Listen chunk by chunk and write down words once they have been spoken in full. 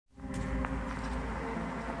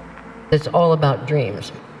It's all about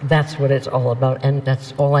dreams. That's what it's all about, and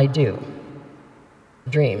that's all I do.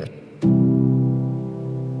 Dreams.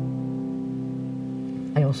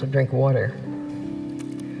 I also drink water.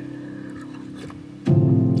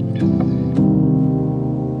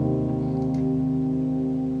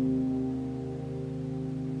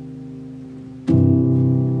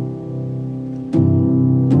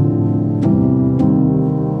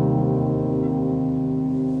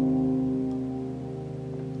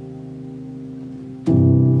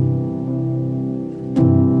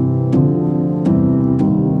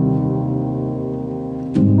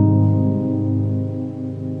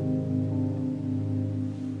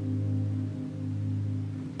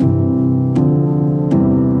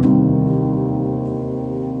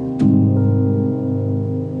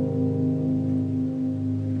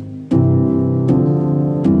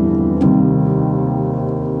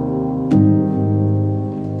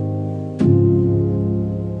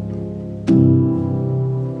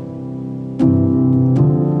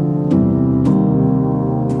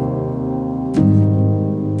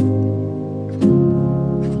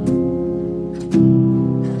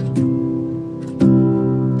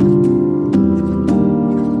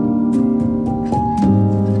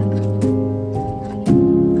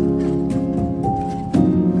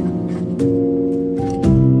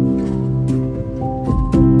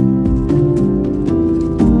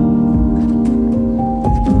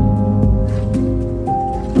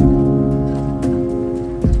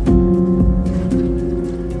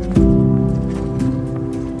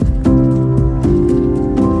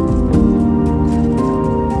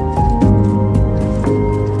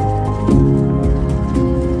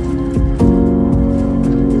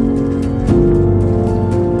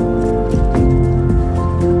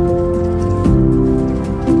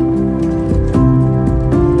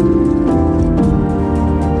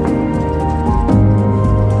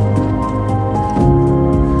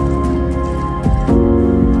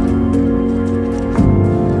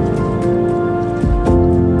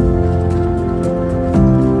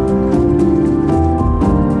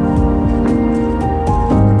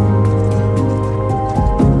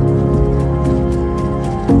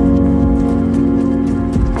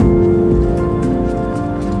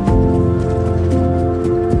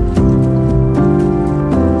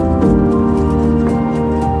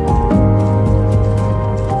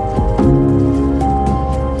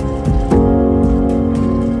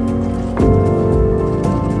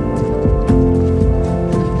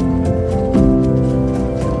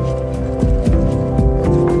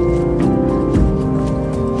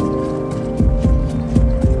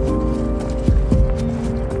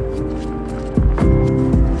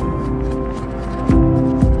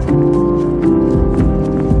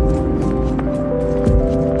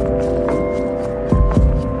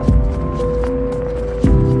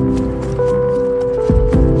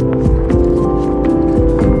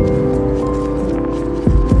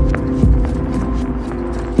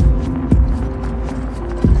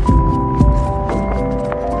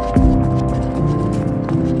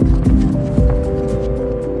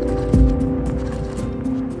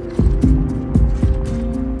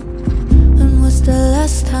 When was the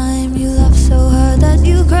last time you laughed so hard that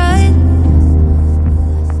you cried?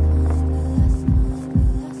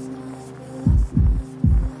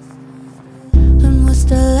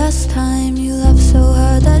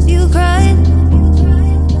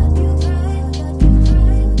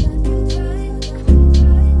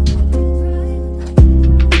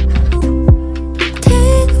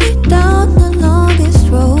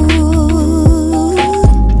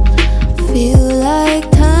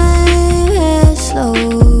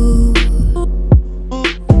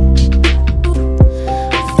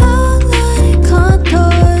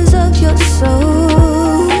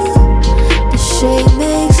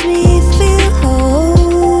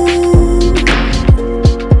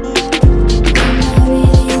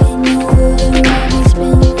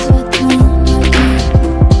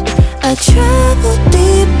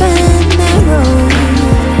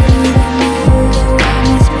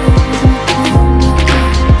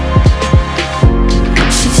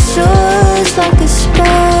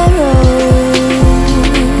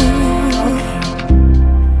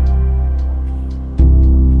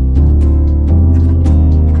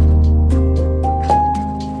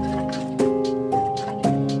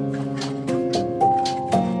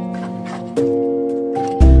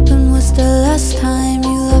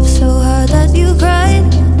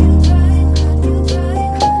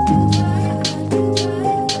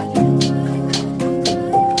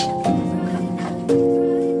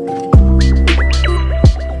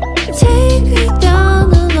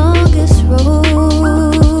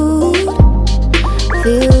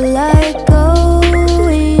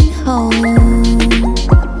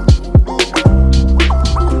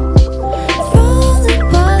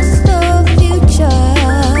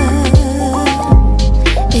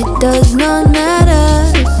 does not matter.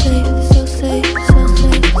 So safe, so safe, so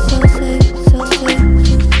safe, so safe, so safe.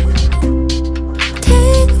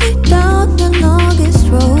 Take me down the longest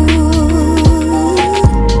road.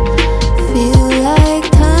 Feel like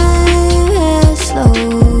time has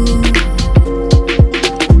slowed.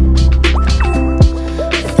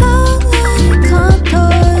 Found the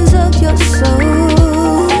contours of your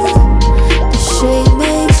soul. The shape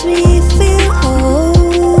makes me feel whole.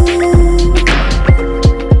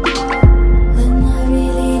 When I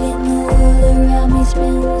really didn't know, all around me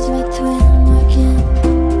spins right to when I can.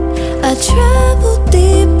 I travel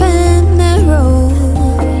deep and narrow.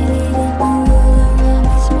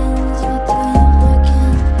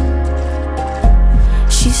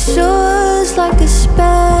 She soars like a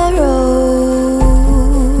sparrow.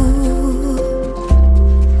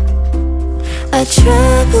 I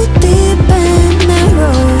travel deep and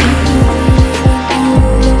narrow.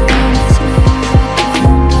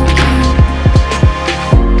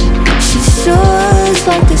 She soars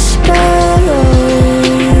like a sparrow.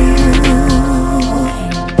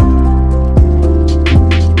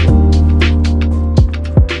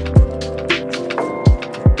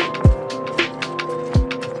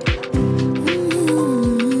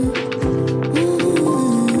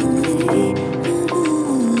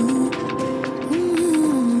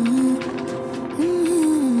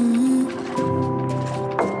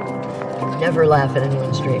 Never laugh at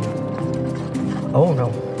anyone's dream. Oh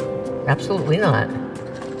no, absolutely not.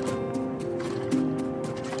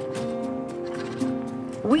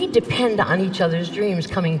 We depend on each other's dreams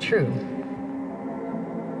coming true.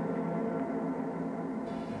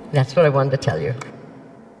 That's what I wanted to tell you.